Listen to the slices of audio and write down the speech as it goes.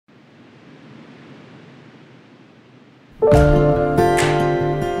Last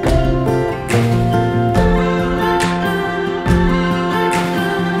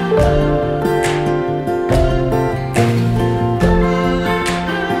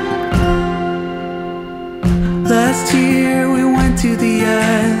year we went to the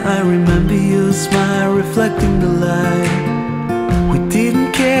Isle. I remember your smile reflecting the light. We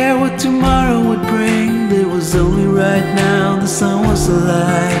didn't care what tomorrow would bring. It was only right now, the sun was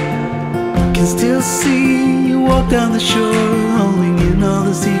alive. Can still see you walk down the shore, holding in all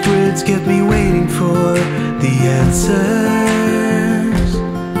the secrets, kept me waiting for the answers.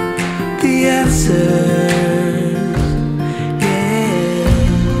 The answers, yeah.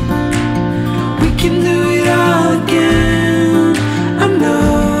 We can do it all again, I know.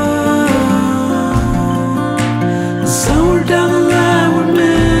 Somewhere down the line we're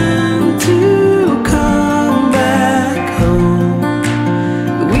meant to come back home.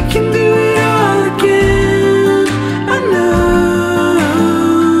 We can do it all again, I know.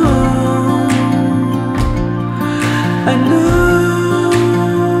 I know.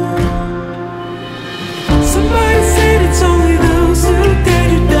 Somebody said it's only those who dare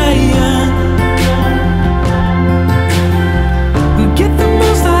to die young who get the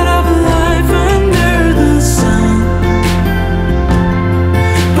most out of a life under the sun.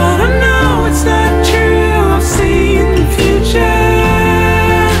 But I know it's not true, I've seen the future,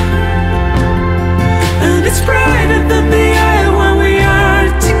 and it's brighter than the eye when we are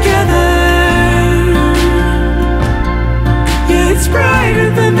together. Yeah, it's brighter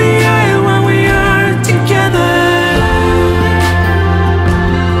than the eye when we are together.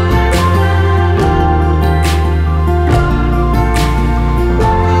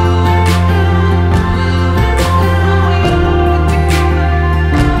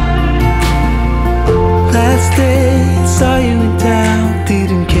 Last day I saw you in town,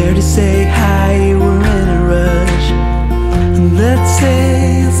 didn't care to say hi, you were in a rush. And let's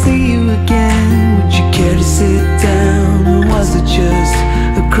say I'll see you again, would you care to sit down, or was it just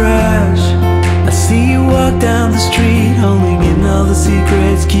a crush? I see you walk down the street, holding in all the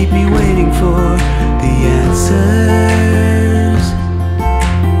secrets, keep me waiting for the answers.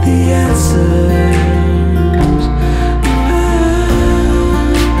 The answers.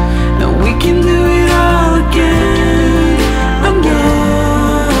 And we can do it all again, I know.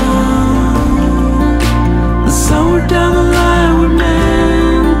 Somewhere down the line we're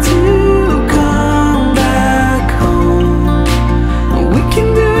meant to come back home. And we can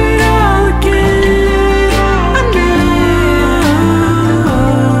do it all again, I know.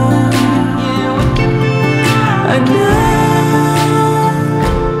 I know.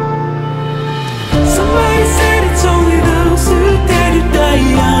 Somebody said it's only those who dare to die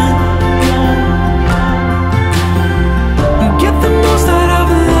young who get the most out of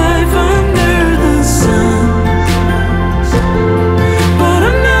a life under the sun. But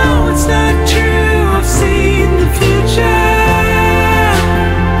I know it's not true, I've seen the future,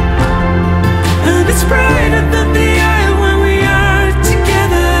 and it's brighter than the eye when we are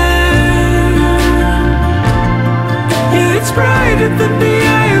together. Yeah, it's brighter than the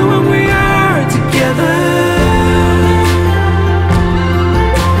eye when we are together.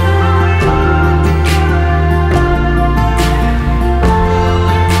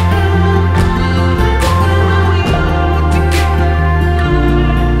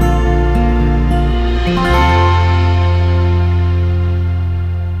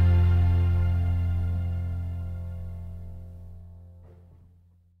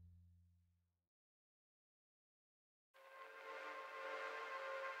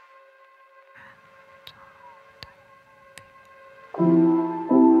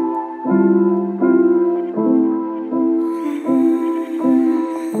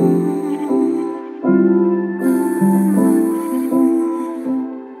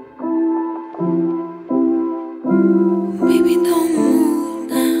 Baby, don't move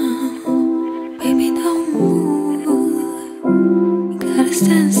now. Baby, don't move. You gotta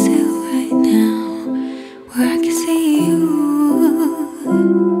stand still right now, where I can see you.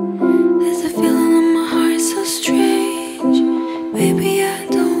 There's a feeling in my heart so strange. Baby, I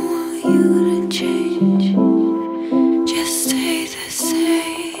don't want you to change. Just stay the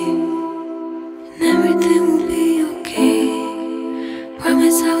same, and everything will be okay.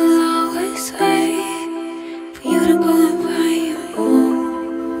 Promise I will always wait for you to go and find your own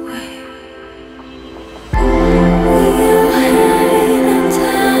way. We don't have enough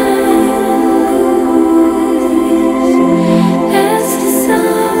time.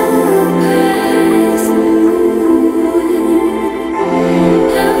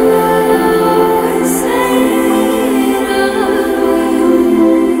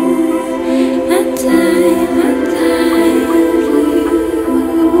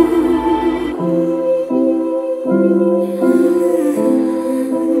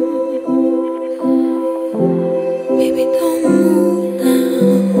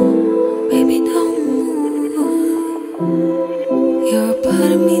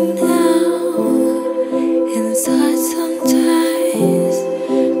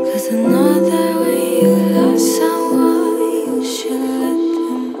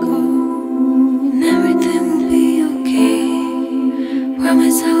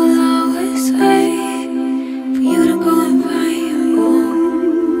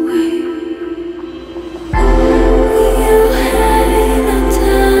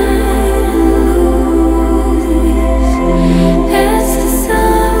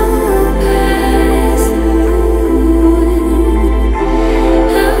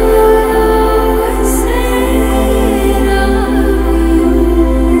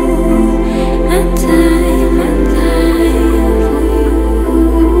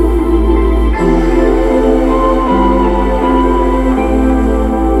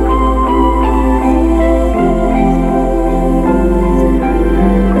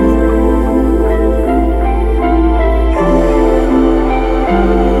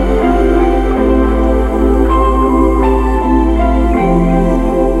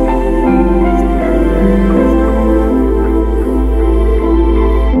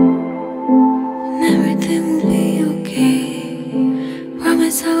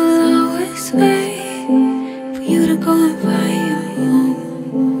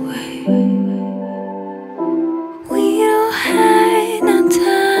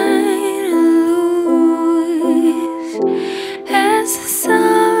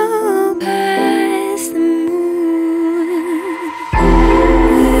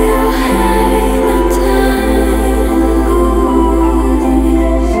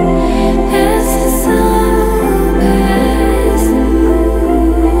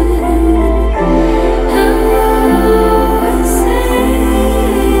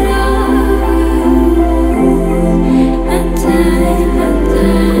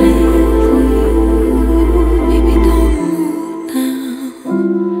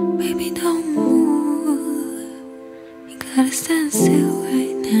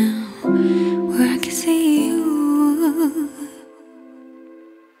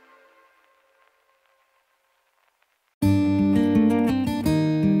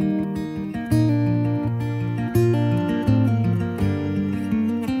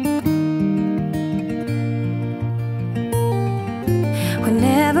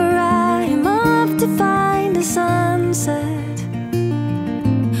 to find a sunset,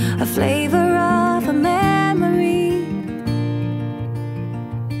 a flavor of a memory.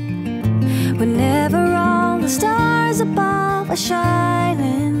 Whenever all the stars above are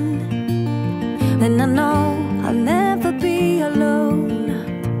shining, then I know I'll never be alone.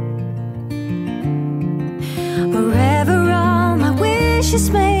 Wherever all my wishes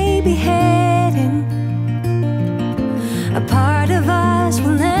may be heading, a part of us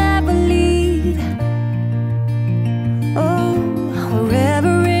will never leave. Oh,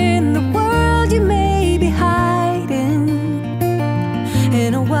 wherever in the world you may be hiding,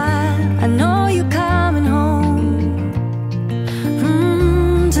 in a while I know you're coming home.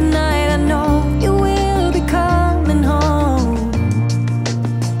 Tonight I know you will be coming home.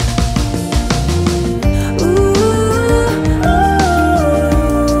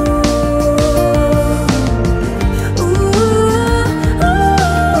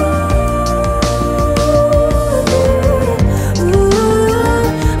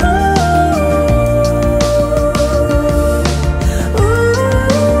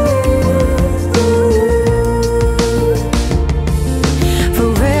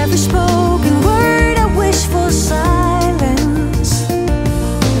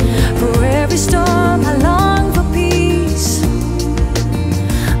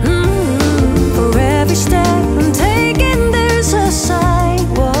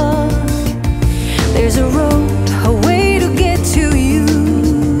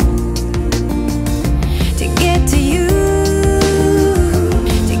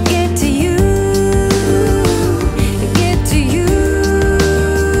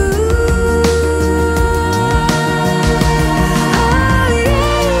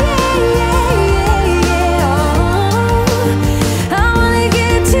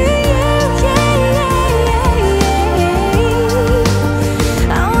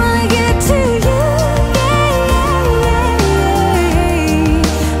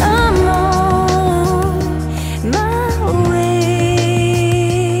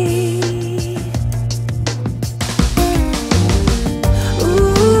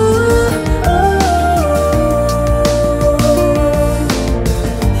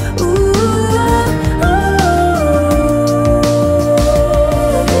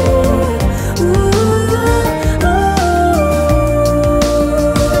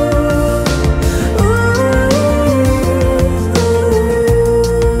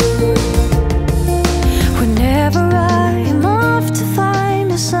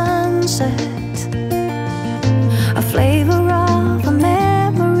 A flavor of a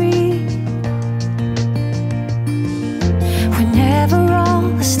memory. Whenever all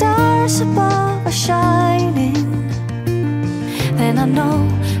the stars above are shining, then I know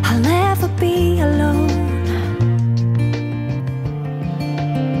I'll never be alone.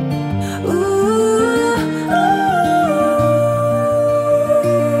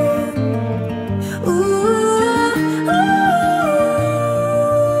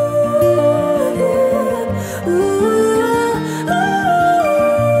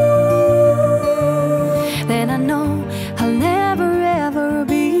 Then I know I'll never ever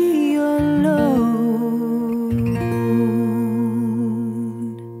be alone.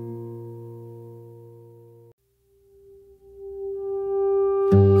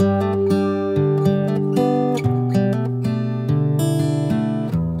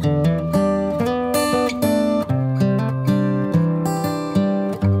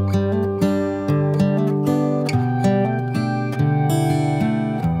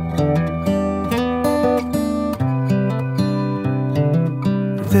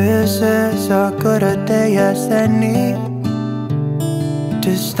 This is as good a day as any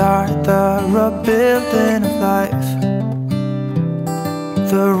to start the rebuilding of life.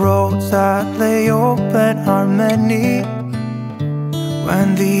 The roads that lay open are many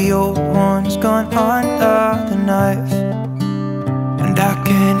when the old one's gone under the knife. And I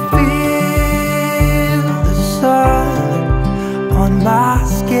can feel the sun on my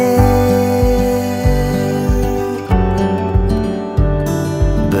skin,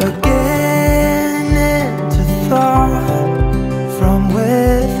 beginning to thaw from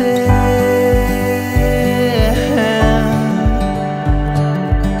within.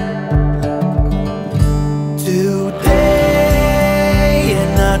 Today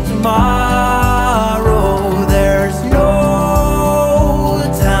and not tomorrow, there's no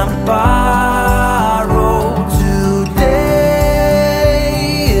time to borrow. Today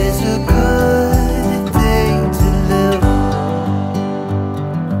is a good day to live.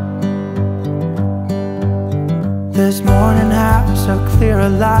 This morning has so clear a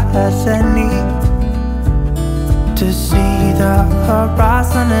light as any to see the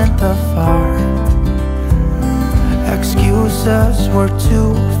horizon in the far. excuses were two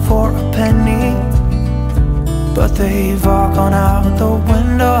for a penny, but they've all gone out the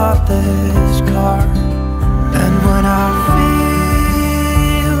window of this car. And when I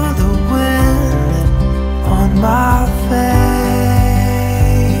feel the wind on my face,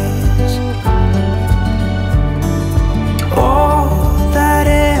 all that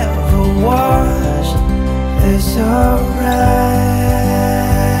ever was is a race.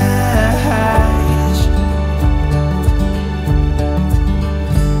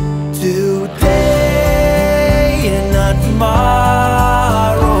 Today and not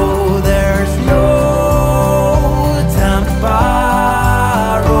tomorrow, there's no time to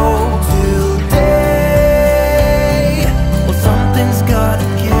borrow. Today, well, something's gotta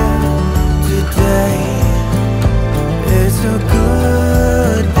give. Today is a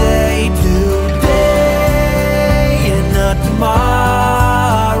good day. Today and not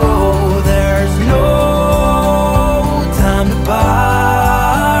tomorrow, there's no time to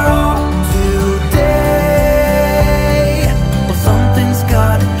borrow. Today, well, something's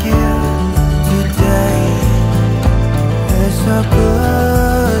gotta give. Today is a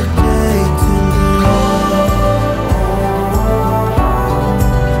good day to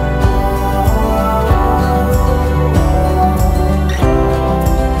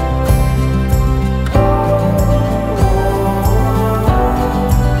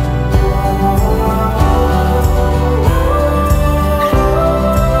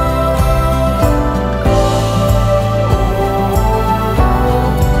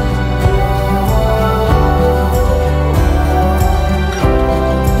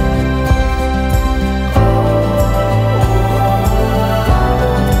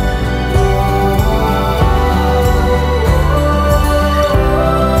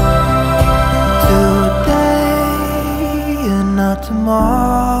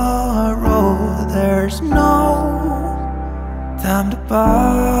tomorrow, there's no time to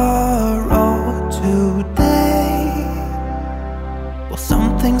borrow. Today, well,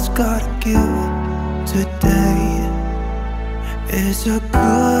 something's gotta give. Today is a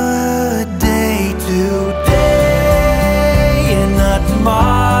good day. Today and not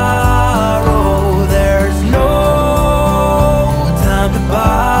tomorrow, there's no time to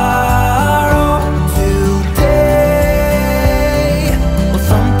borrow.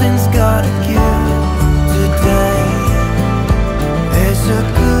 Gotta give. Today is a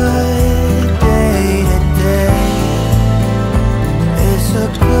good day. Today is a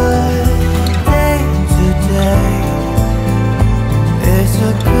good day. Today is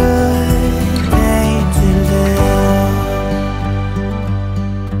a good day.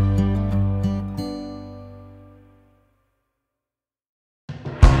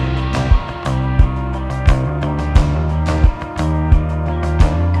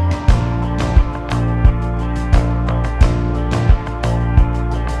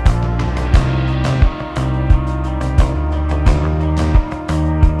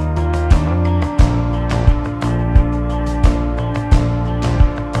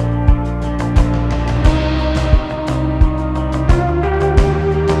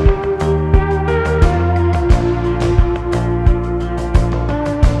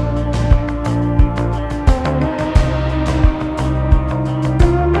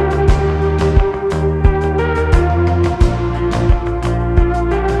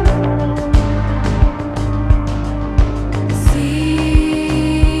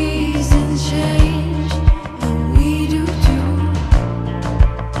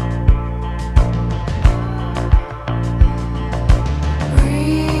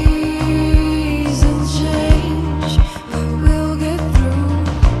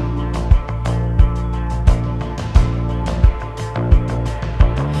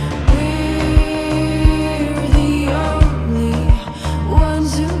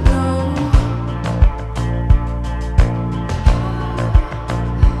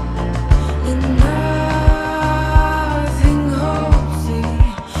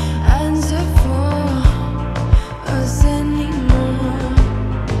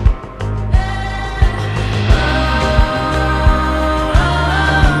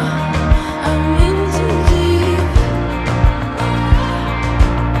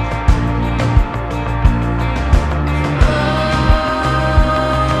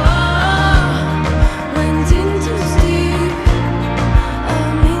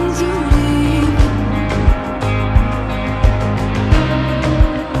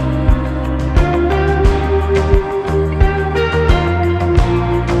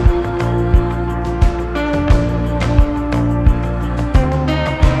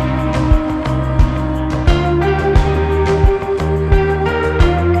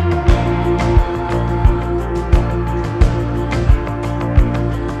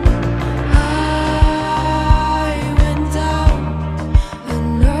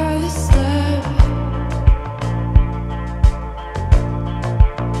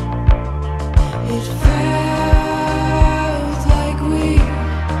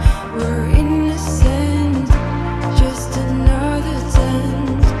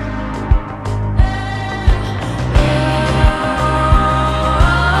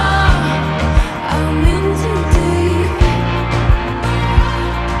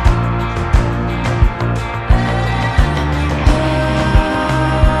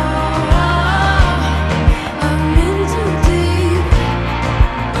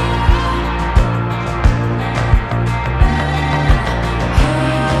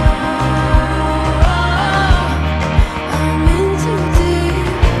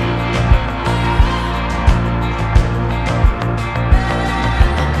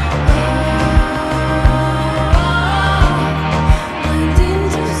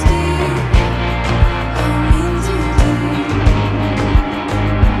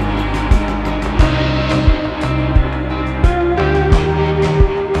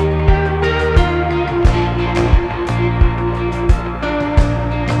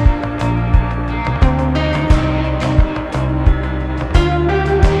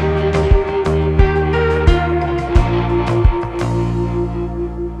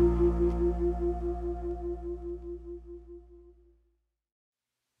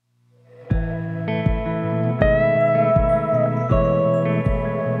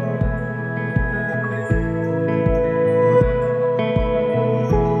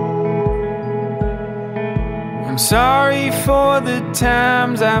 I'm sorry for the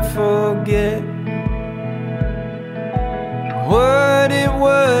times I forget what it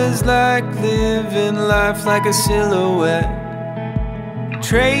was like living life like a silhouette,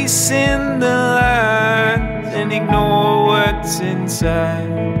 tracing the lines and ignore what's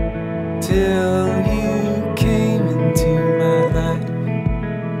inside, till you came into my life.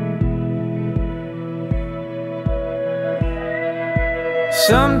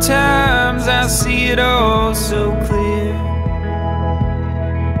 Sometimes I see it all so clear.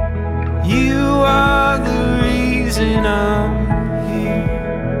 You are the reason I'm here.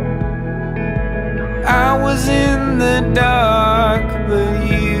 I was in the dark, but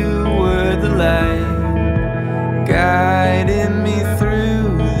you were the light, guiding me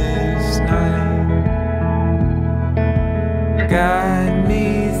through this night. Guide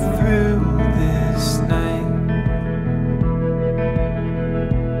me through this night.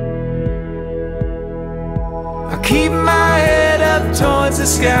 I keep my head up towards the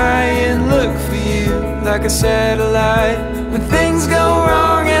sky and look for you like a satellite. When things go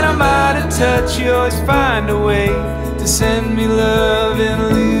wrong and I'm out of touch, you always find a way to send me love, and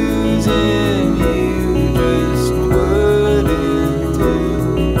losing you just wouldn't do.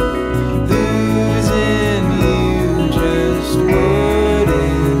 Losing you just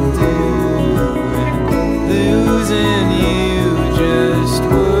wouldn't do. Losing you just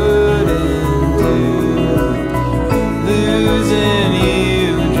wouldn't do. Losing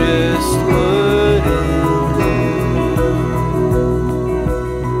you just wouldn't do.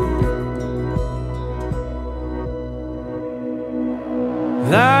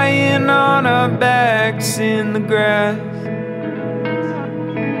 Lying on our backs in the grass,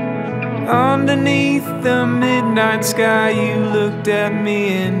 underneath the midnight sky, you looked at me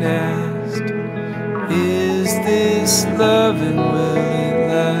and asked, is this love and will it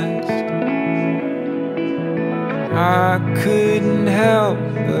last? I couldn't help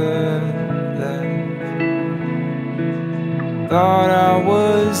but laugh. Thought I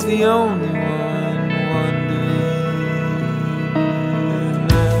was the only one wondering.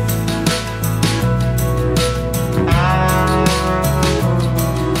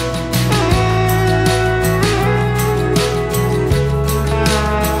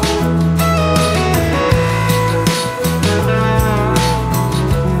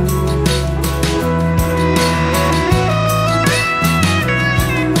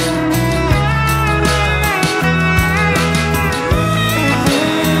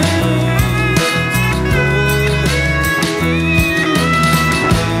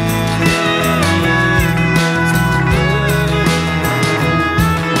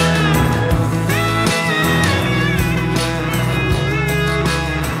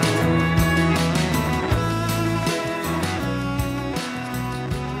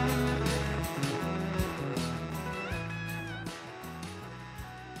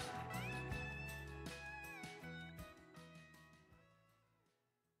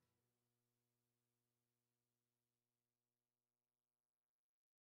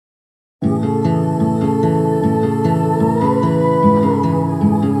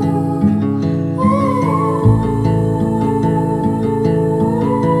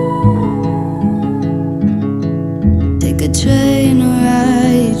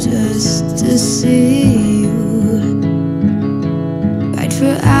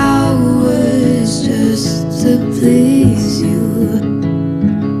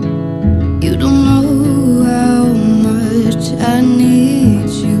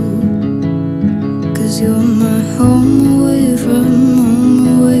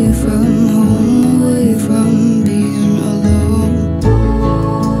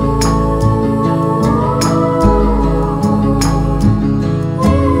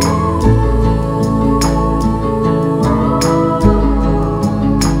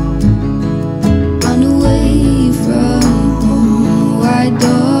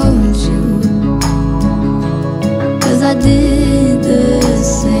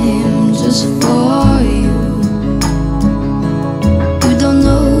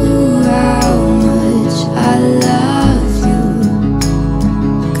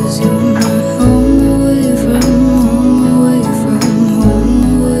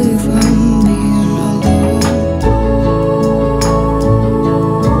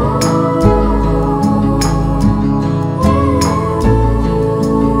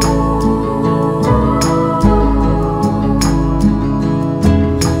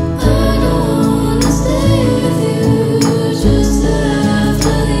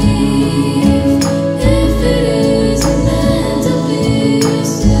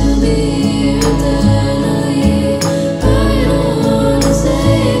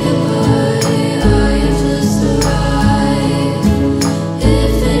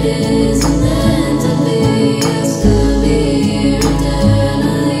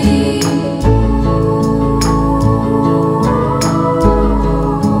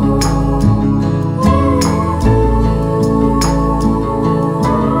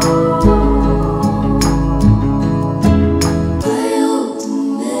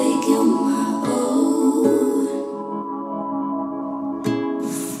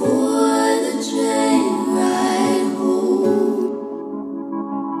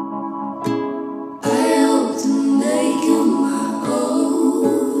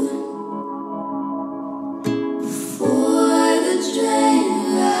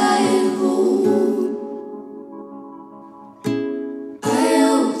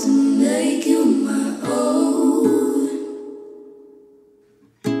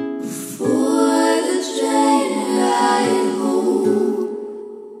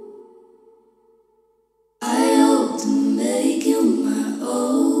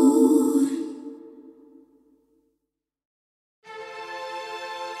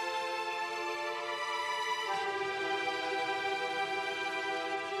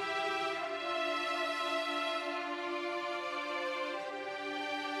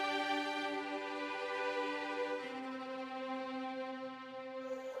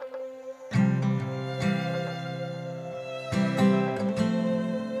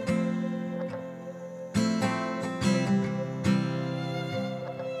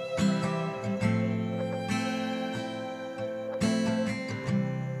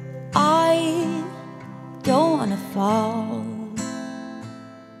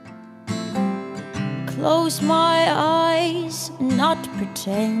 close my eyes and not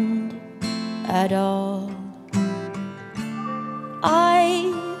pretend at all.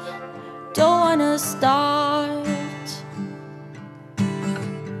 I don't wanna start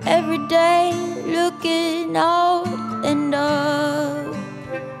every day looking out and up.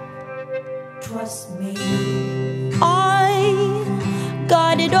 Trust me, I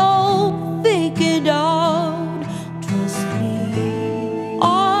got it all figured out. Trust me,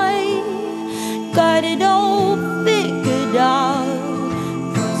 I got it all figured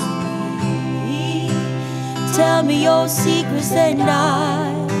out. Trust me, tell me your secrets and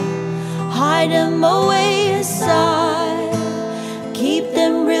I'll hide them away aside, keep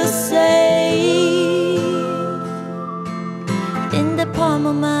them real safe in the palm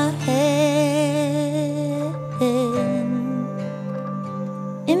of my hand,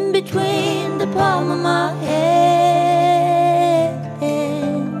 in between the palm of my hands,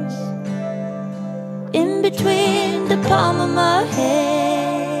 in between the palm of my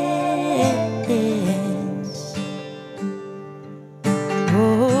hands.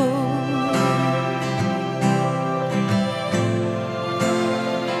 Oh.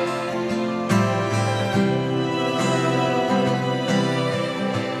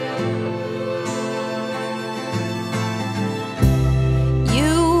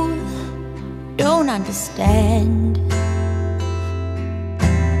 Don't understand.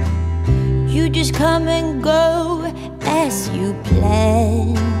 You just come and go as you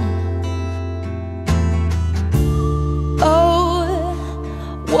plan. Oh,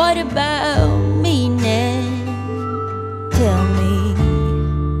 what about me now? Tell me,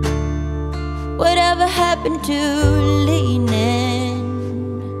 whatever happened to leaning?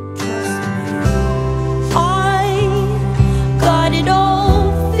 Trust me, I got it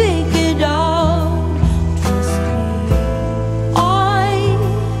all figured out.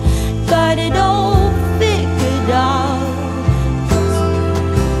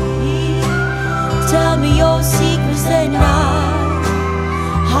 Tell me your secrets and I'll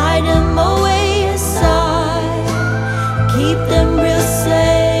hide them away aside, keep them real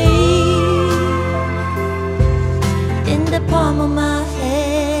safe in the palm of my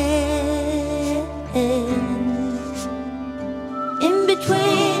hand, in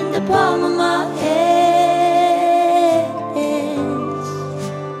between the palm of my hands,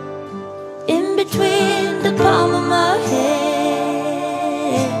 in between the palm of my hands.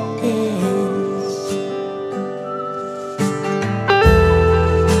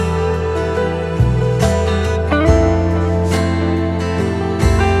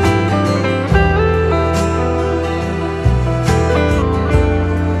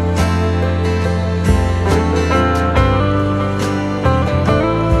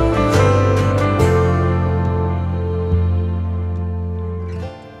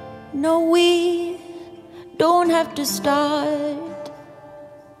 No, we don't have to start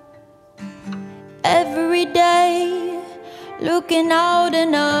every day looking out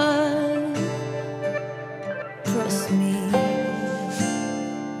and up. Trust me,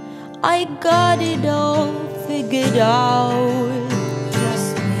 I got it all figured out.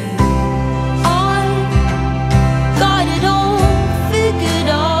 Trust me, I got it all figured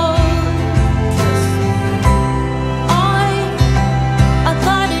out.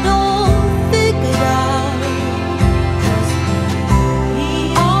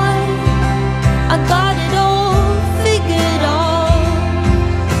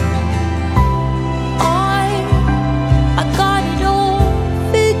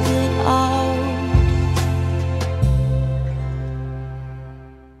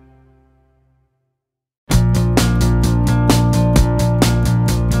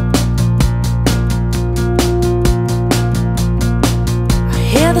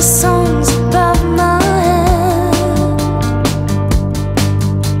 The songs above my head,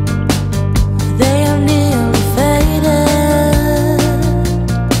 they are nearly faded.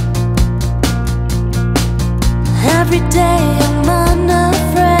 Every day I'm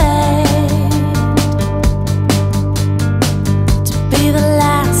unafraid to be the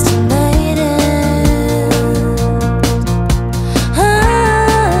last who made it.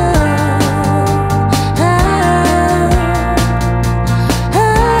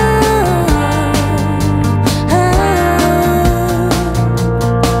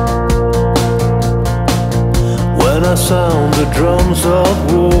 I sound the drums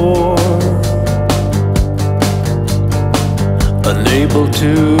of war, unable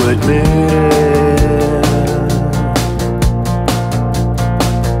to admit it.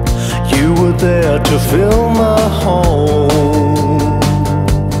 You were there to fill my home,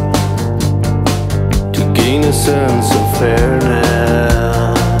 to gain a sense of fairness.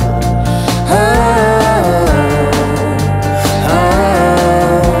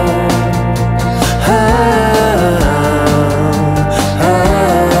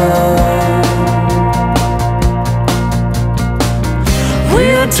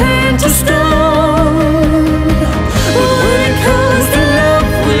 turn to stone. But when it comes to love,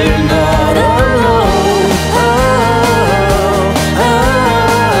 we're not alone.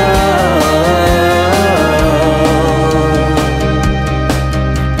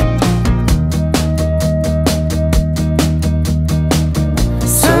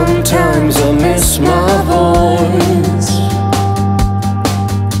 Sometimes I miss my voice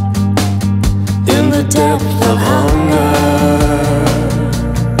in the depth of hunger.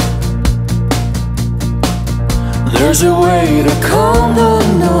 There's a way to calm the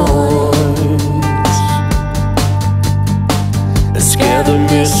noise, to scare the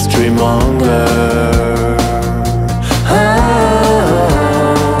mystery monger.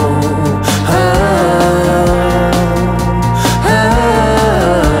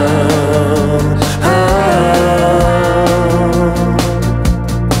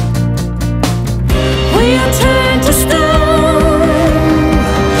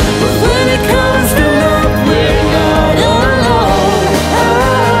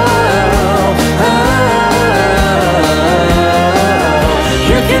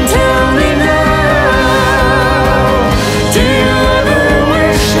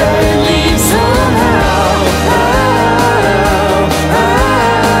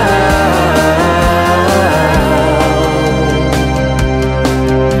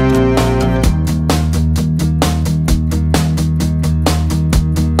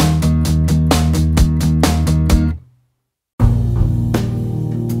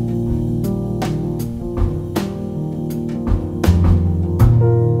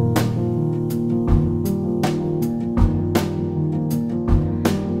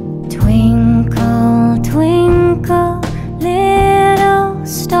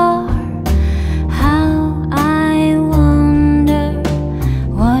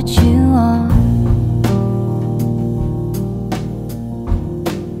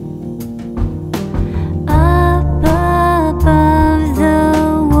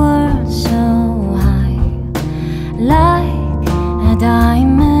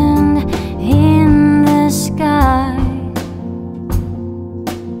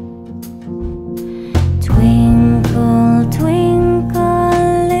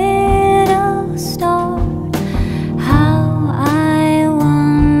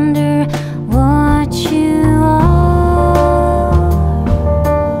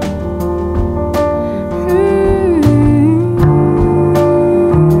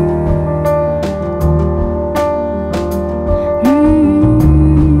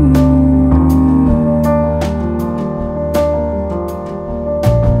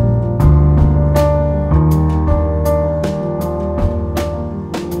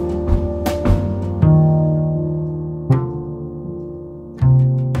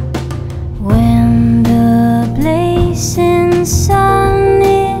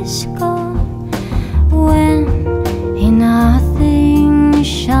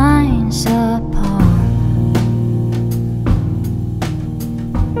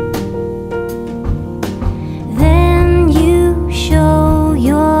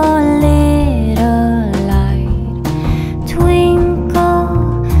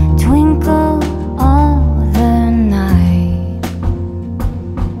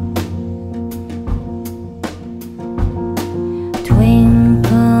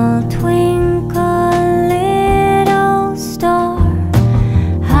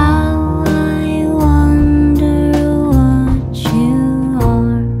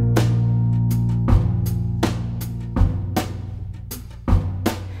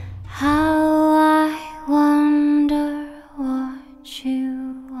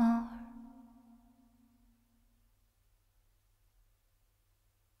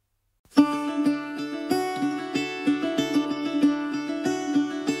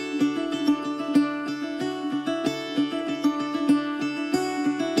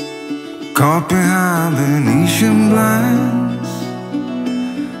 Caught behind Venetian blinds,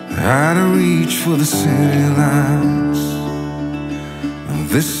 out of reach for the city lights.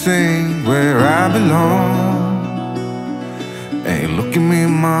 This ain't where I belong. Hey, look at me,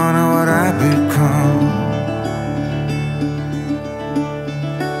 man, what I've become.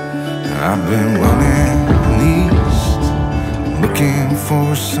 I've been running east, looking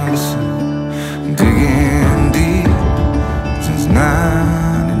for a sunset, digging deep since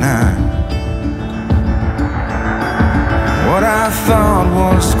 '99. What I thought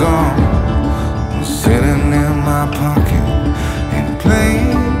was gone was sitting in my pocket in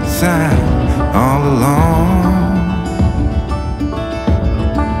plain sight all along.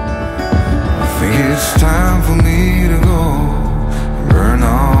 I think it's time for me to go, burn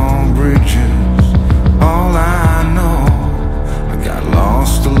all bridges. All I know, I got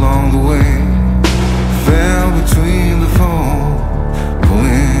lost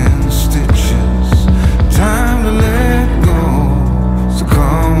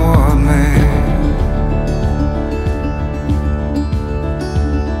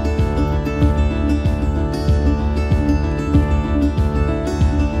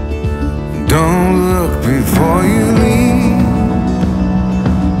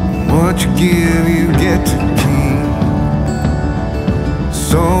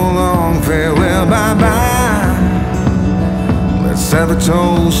long farewell, bye-bye. Let's have a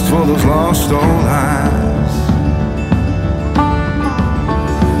toast for those lost old eyes.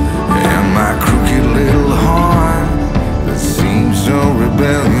 And my crooked little heart that seems so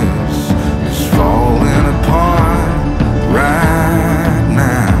rebellious is falling apart right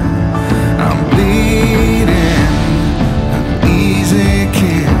now. I'm bleeding an easy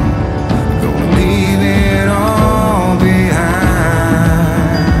kill, gonna leave it all behind.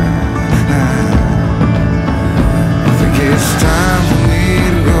 I think it's time for me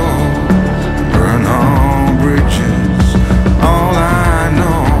to go, burn all bridges. All I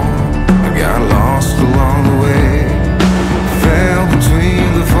know, I got lost along the way, fell between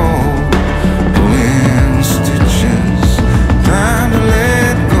the fold, pulling stitches. Time to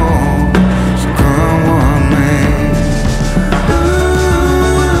let go, so come what may.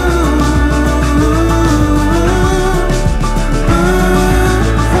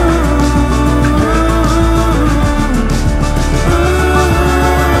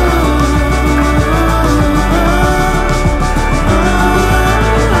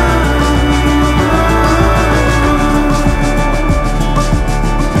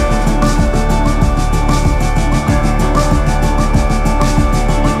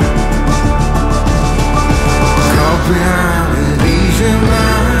 Caught behind the Asian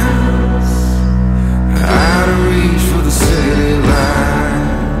lines, out of reach for the city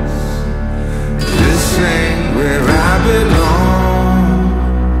lights. This ain't where I belong.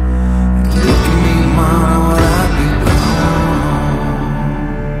 Look at me, mama, what I've become.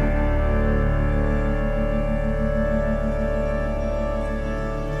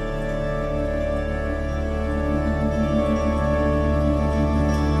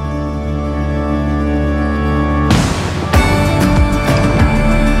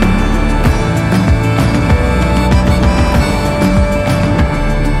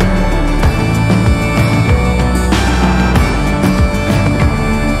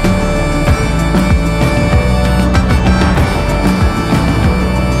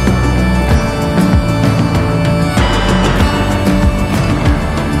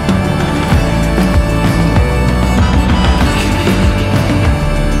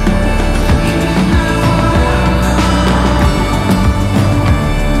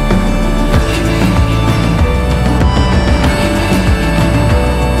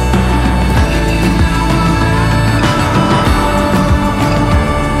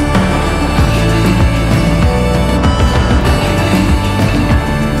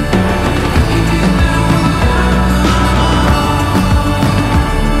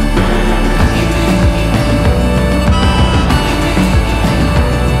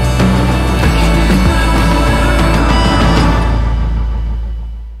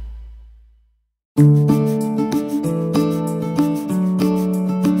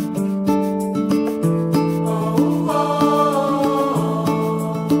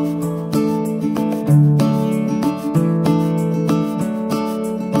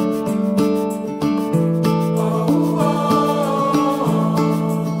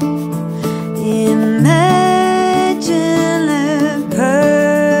 Imagine a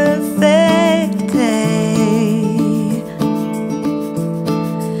perfect day,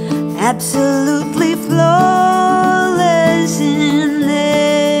 absolutely flawless in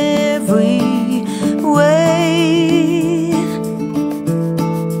every way.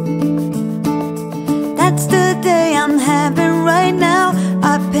 That's the day I'm having right now.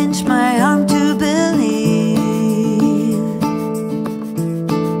 I pinch my arm to believe.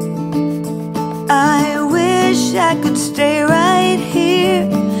 I wish I could stay right here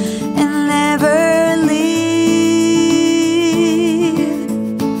and never leave.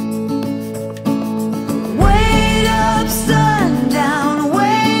 Wait up, sundown,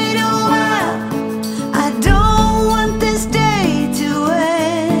 wait a while. I don't want this day to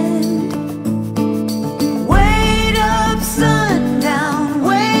end. Wait up, sundown,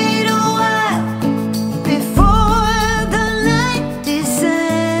 wait a while before the night descends.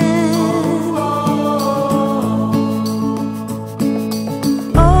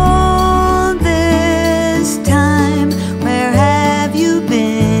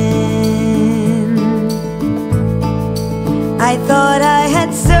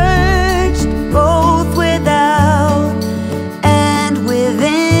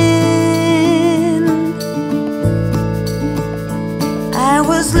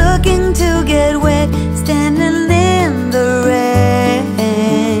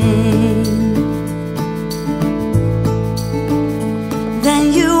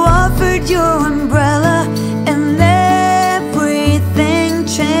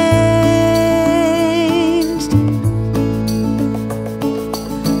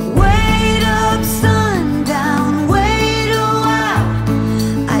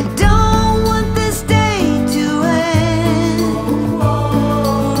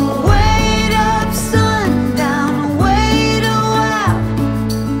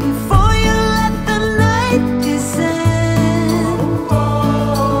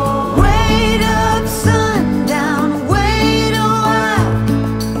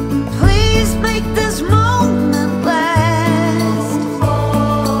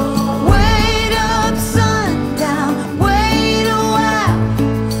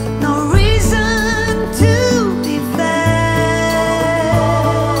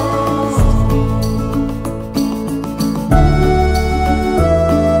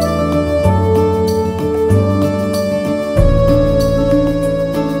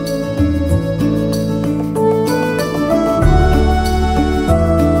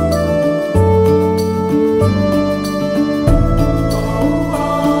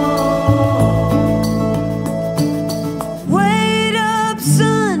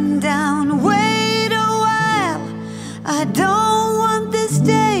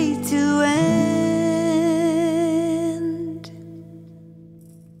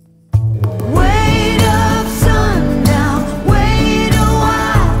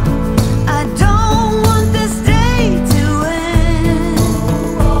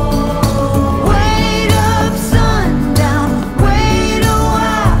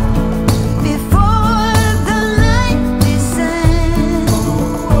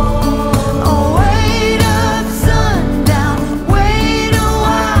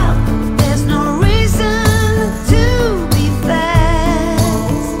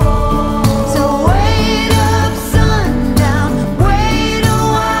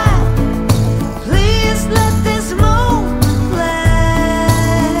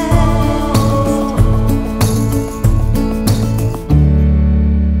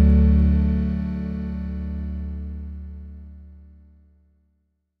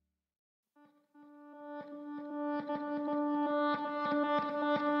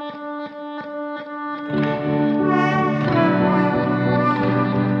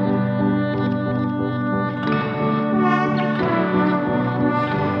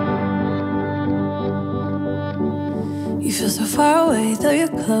 far away, though you're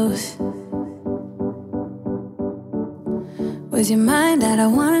close. Where's your mind at? I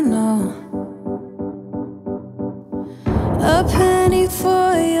wanna know. A penny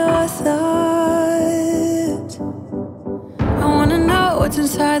for your thoughts. I wanna know what's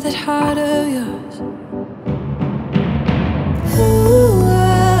inside that heart of yours. Ooh,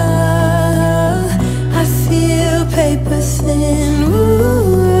 I feel paper thin.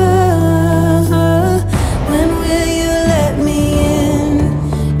 Ooh, when will you let me in?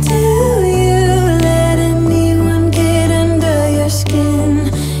 Do you let anyone get under your skin?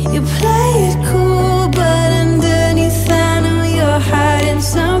 You play it cool, but underneath I know you're hiding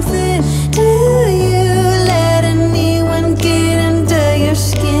something. Do you let anyone get under your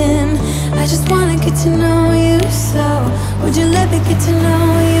skin? I just wanna get to know you, so would you let me get to know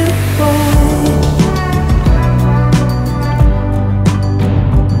you, boy?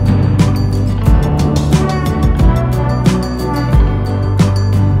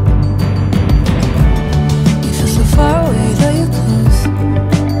 You feel so far away, though you're close.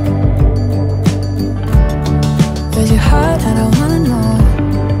 Where's your heart at? I wanna know.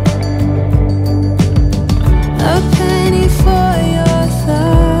 A penny for your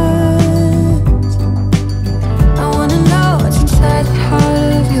thoughts. I wanna know what's inside the heart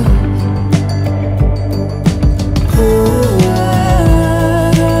of yours. Ooh,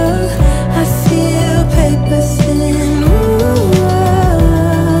 I feel paper thin. Ooh,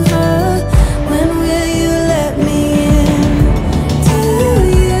 when will you let me in? Do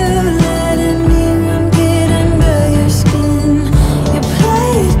you let anyone get under your skin? You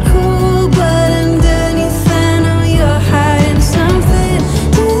play it cool, but underneath I know you're hiding something.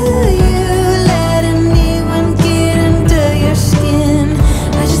 Do you let anyone get under your skin?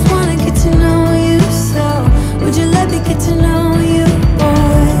 I just wanna get to know you, so would you let me get to know you,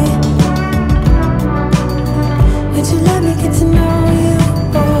 boy? Would you let me get to know you,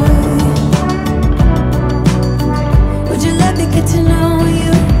 boy? Would you let me get to know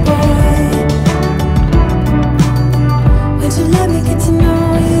you, boy? Would you let me get to know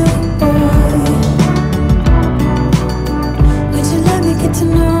you, boy? Would you let me get to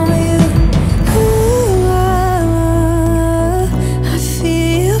know you? Ooh, I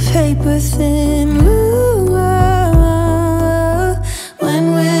feel paper thin. Ooh, when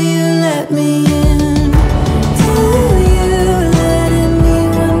will you let me in? Do you let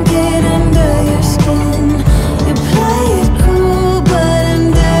anyone get under your skin? You play it cool, but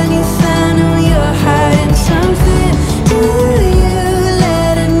underneath I know you're hiding something. Do you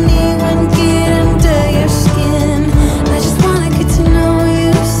let anyone get under your skin? I just wanna get to know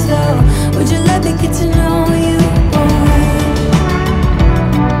you, so would you let me get to know you, boy?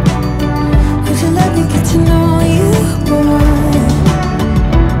 Would you let me get to know you, boy?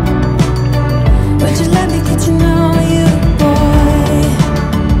 Would you let me get to know you, boy?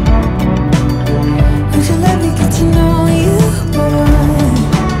 Would you let me get to know you, boy?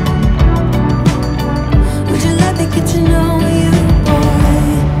 Would you let me get to know you, boy?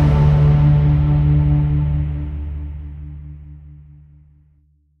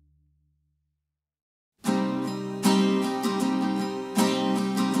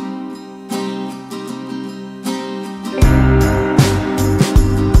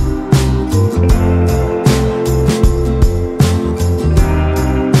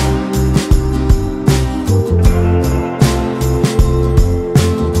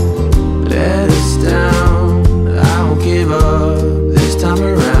 Let us down, I won't give up this time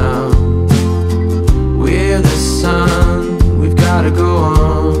around. We're the sun, we've gotta go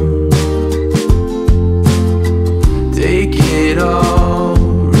on. Take it all,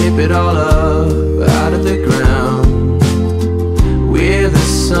 rip it all up out of the ground. We're the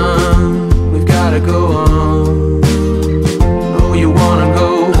sun, we've gotta go on. Oh, you wanna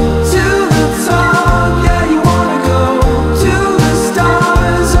go to the top, yeah, you wanna go to the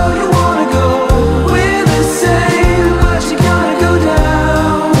stars. Oh, you wanna go, we're the same, but you gotta go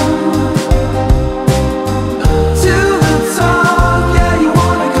down to the top, yeah, you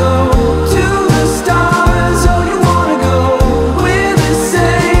wanna go to the stars. Oh, you wanna go, we're the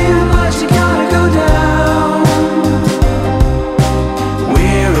same, but you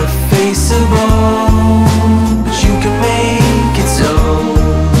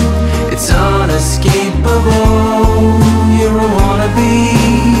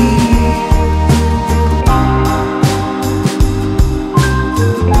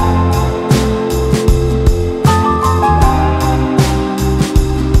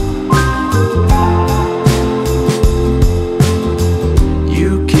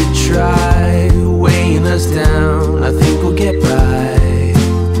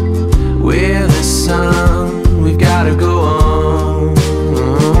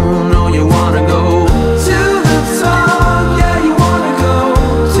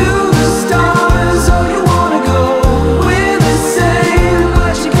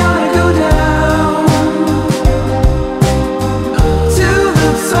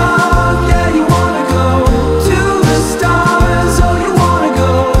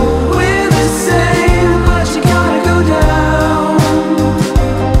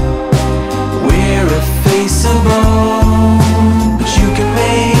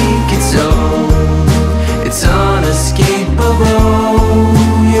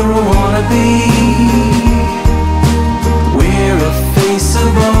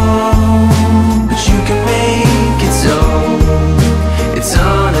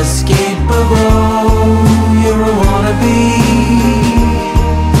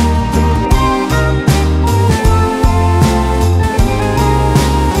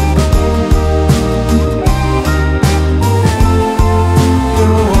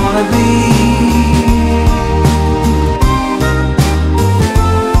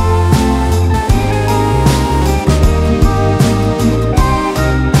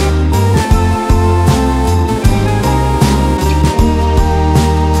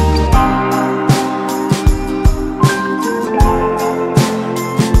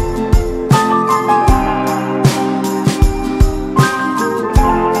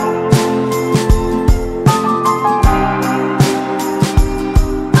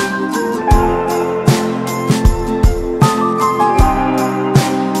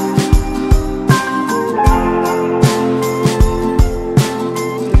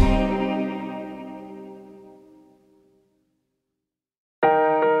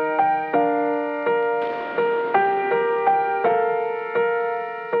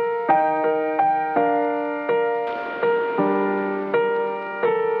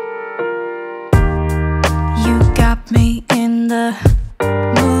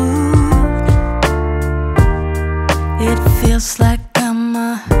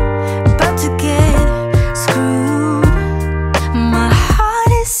I'm about to get screwed. My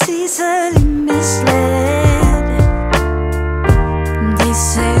heart is easily misled. They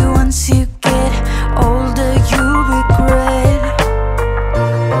say once you get older you regret.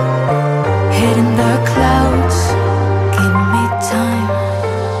 Head in the clouds, give me time.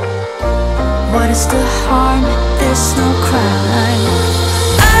 What is the harm? There's no crime.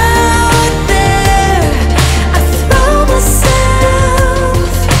 Out there, I throw myself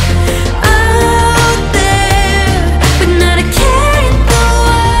out there, but not a care in the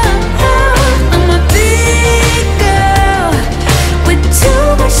world. I'm a big girl with too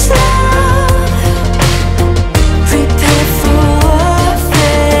much love. Prepare for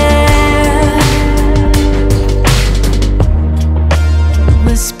warfare.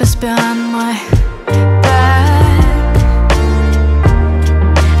 Whispers behind my back,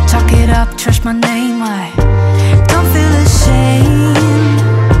 talk it up, trash my name. I don't feel ashamed.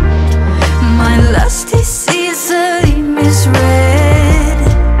 My lust is easily misread.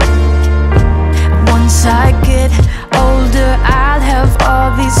 Once I get older, I'll have all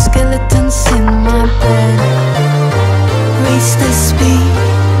these skeletons in my bed. Race the speed,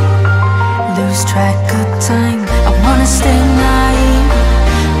 lose track of time. I wanna stay naive,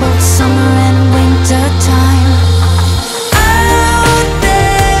 both summer and winter time. Out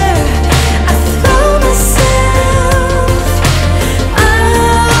there, I throw myself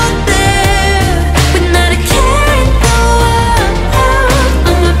out there, but not a care in the world.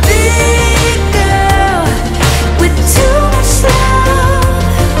 I'm a big girl with too much love.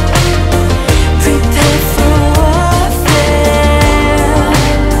 Prepare for warfare.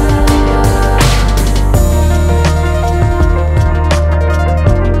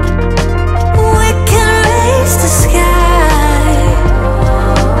 We can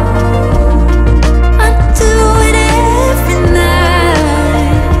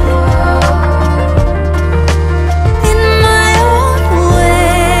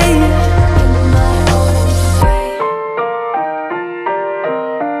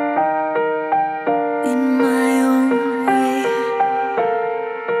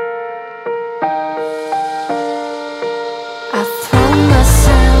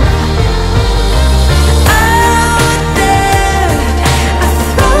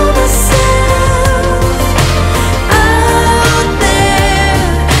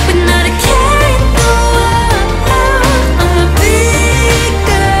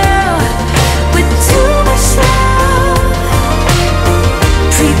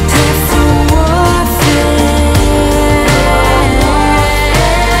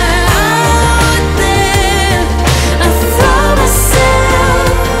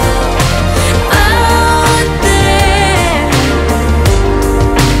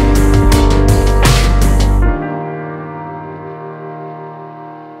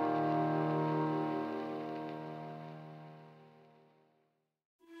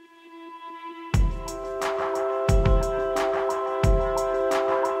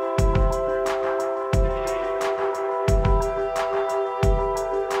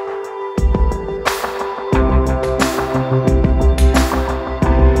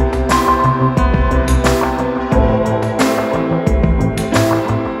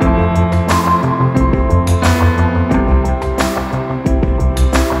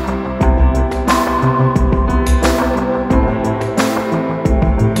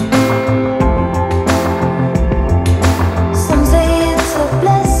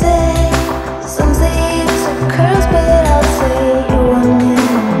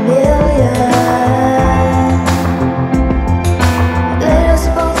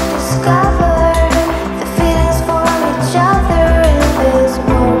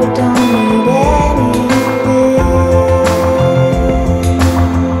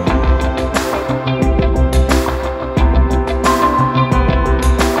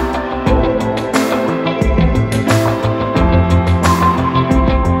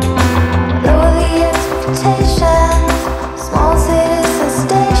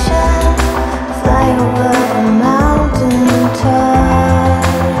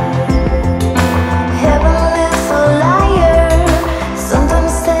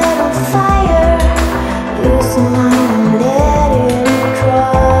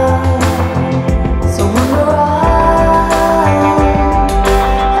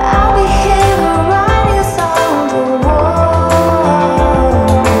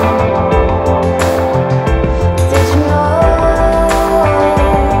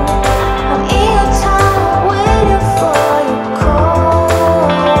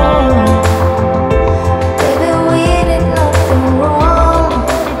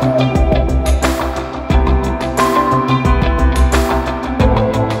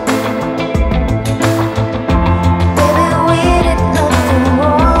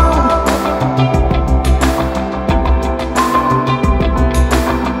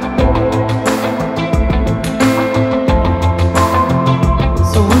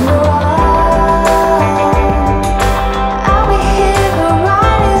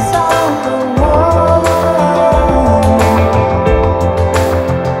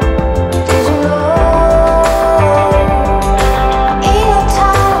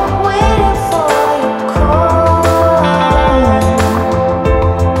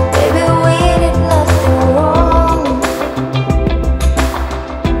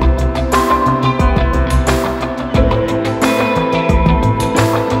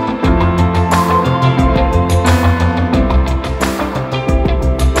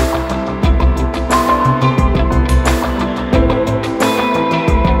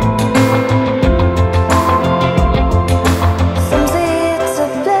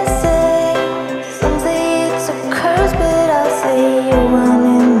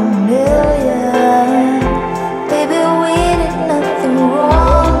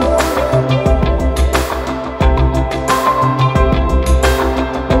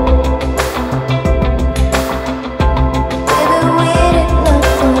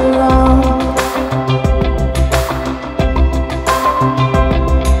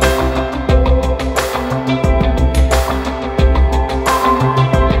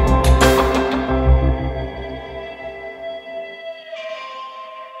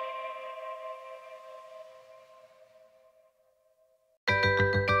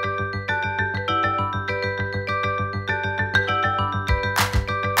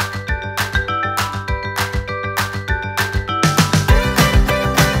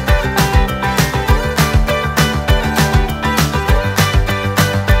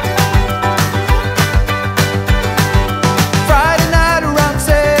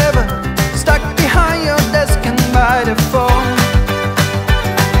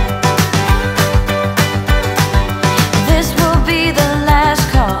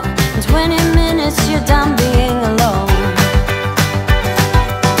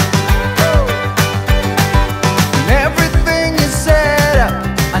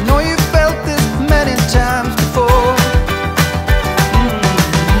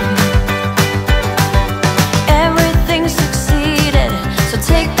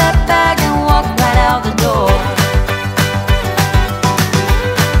bag and walk right out the door.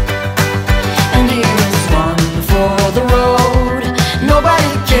 And here's one for the road.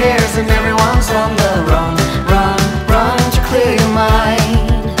 Nobody cares and everyone's on the run. Run, run to clear your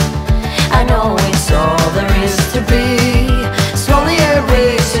mind. I know it's all there is to be. Slowly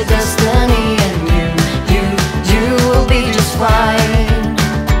erase your destiny, and you will be just fine.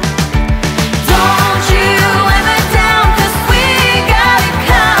 Don't you ever down, 'cause we got it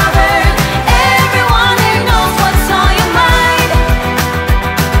covered. Everyone here knows what's on your mind.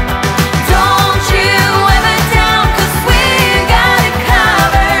 Don't you ever down, 'cause we got it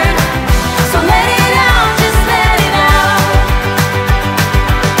covered. So let it out, just let it out.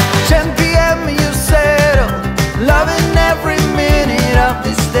 10 p.m. you settle, loving every minute of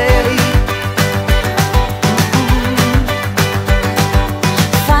this day.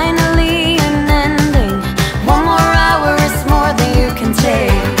 Finally an ending. One more hour is more than you can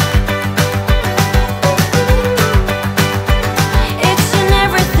take. It's in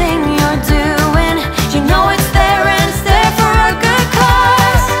everything you're doing. You know it's there and it's there for a good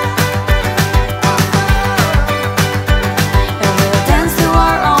cause. And we'll dance to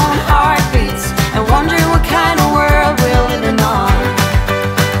our own heartbeats and wonder what kind of world we're living on.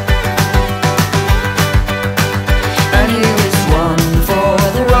 And here is one for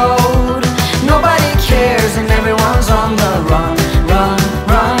the road. Nobody cares and everyone's on the run. Run,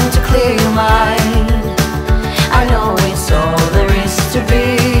 run to clear your mind. I know it's all there is to be.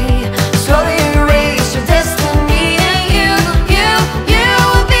 Slowly erase your destiny, and you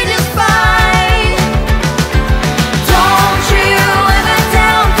will be just fine. Don't you ever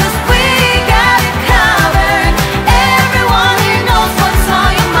down, 'cause we got it covered. Everyone here knows what's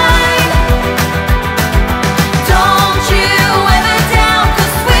on your mind. Don't you ever down,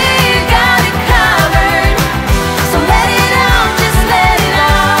 'cause we got it covered. So let it out, just let it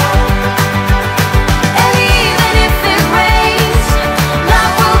out. And even if it rains,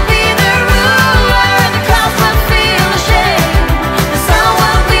 love will be the ruler. The clouds will feel ashamed. The sun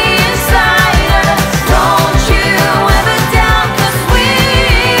will be inside us. Don't you ever down, 'cause we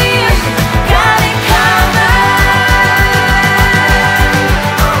got it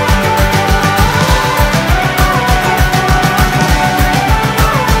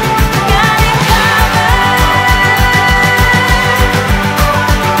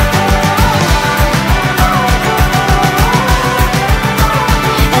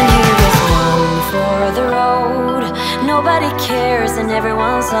And here is one for the road. Nobody cares and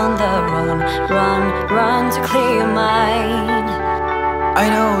everyone's on the run. Run, run to clear your mind. I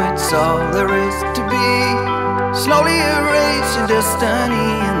know it's all there is to be. Slowly erase your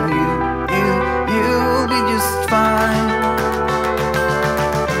destiny, and you will be just fine.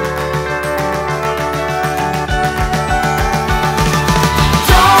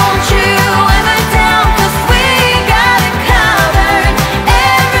 Don't you ever down, 'cause we got it covered.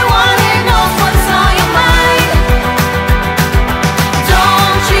 Everyone here knows what's on your mind.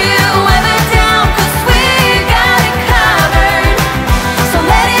 Don't you ever down, 'cause we got it covered. So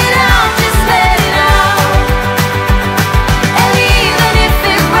let it out, just let it out. And even if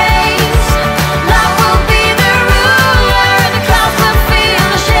it rains, love will be the ruler. The clouds will feel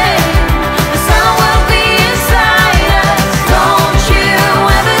ashamed. The sun will be inside us. Don't you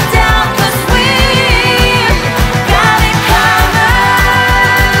ever down, 'cause we got it covered.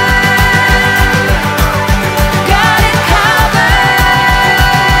 Got it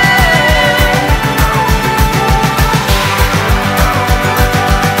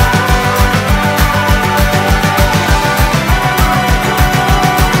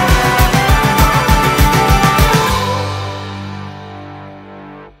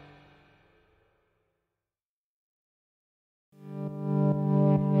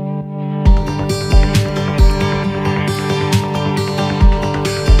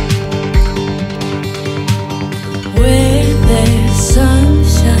Where there's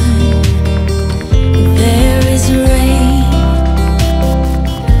sunshine, there is rain.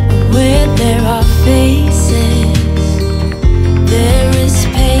 Where there are faces, there is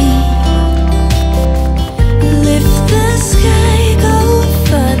pain. Lift the sky, go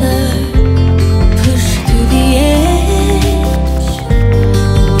further, push to the edge.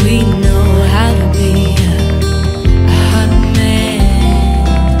 We know how to be a hot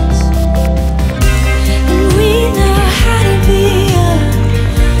mess. We know how to be a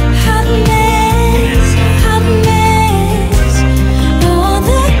hot mess, hot mess. All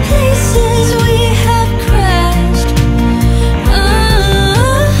the places we have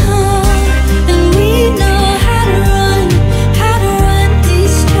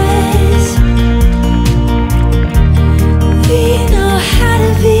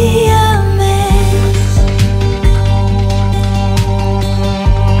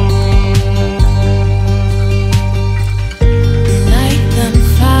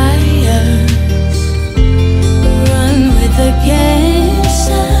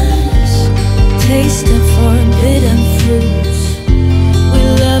taste the forbidden fruits we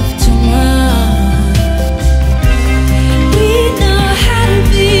love too much. We know how to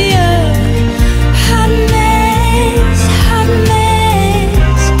be a hot mess, hot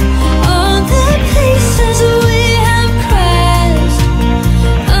mess. All the places we have crashed.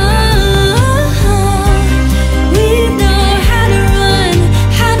 We know how to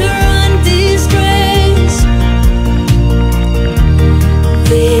run these races.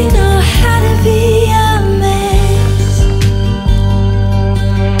 We know how to be a mess.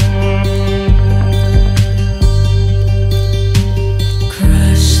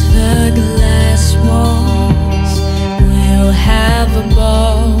 Crush the glass walls, we'll have a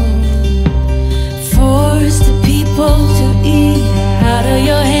ball. Force the people to eat out of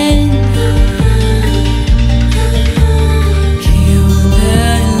your hand. Kill the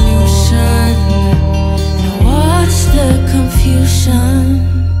illusion and watch the confusion.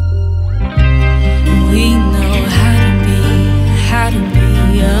 We know how to be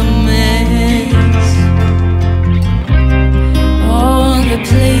a mess. All the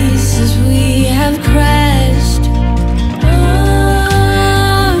places we have crashed.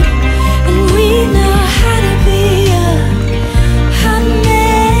 And we know how to be a hot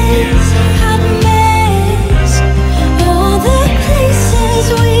mess, hot mess. All the places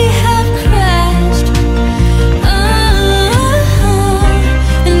we have crashed.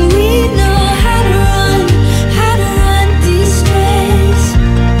 And we know how to run these races.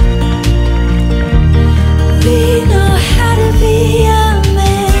 We know how to be a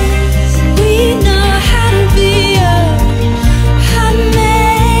mess. We know how to be a hot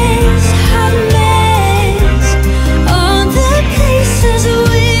mess, hot mess. All the places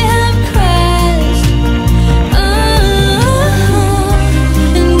we have crashed.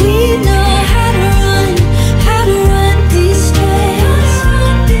 And we know how to run these races.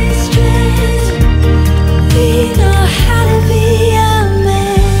 We know how to be a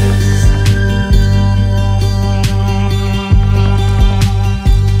mess.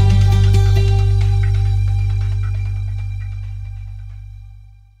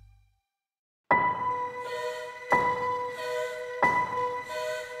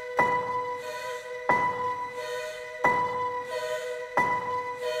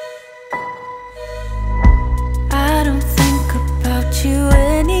 I don't think about you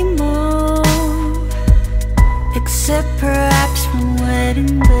anymore, except perhaps when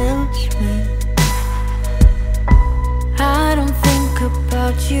wedding bells ring. I don't think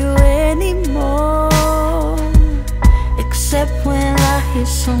about you anymore, except when I hear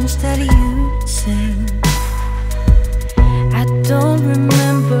songs that you sing. I don't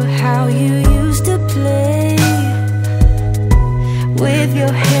remember how you used to play with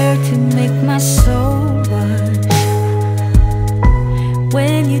your hair to make my soul rush.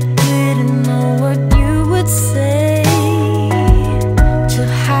 When you didn't know what you would say to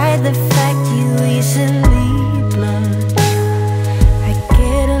hide the fact you easily blush. I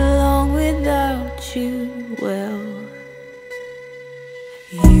get along without you well.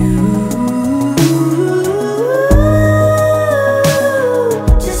 You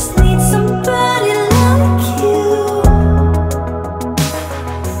just need somebody like you.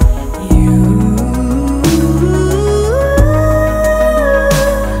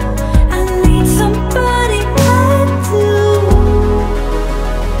 I need somebody like you.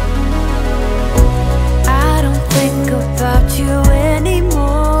 I don't think about you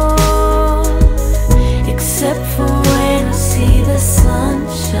anymore, except for when I see the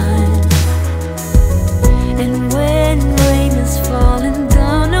sunshine, and when rain is falling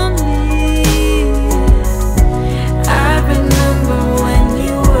down on me. I remember when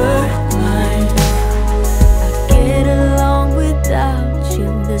you were mine. I get along without you.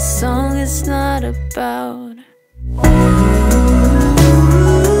 This song is not about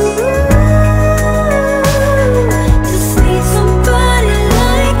just need somebody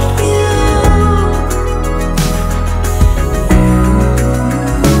like you.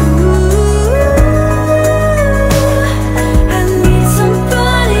 I need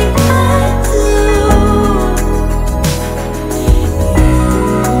somebody like you.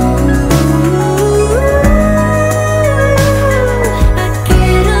 I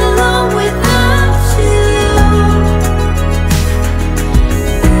get along without you.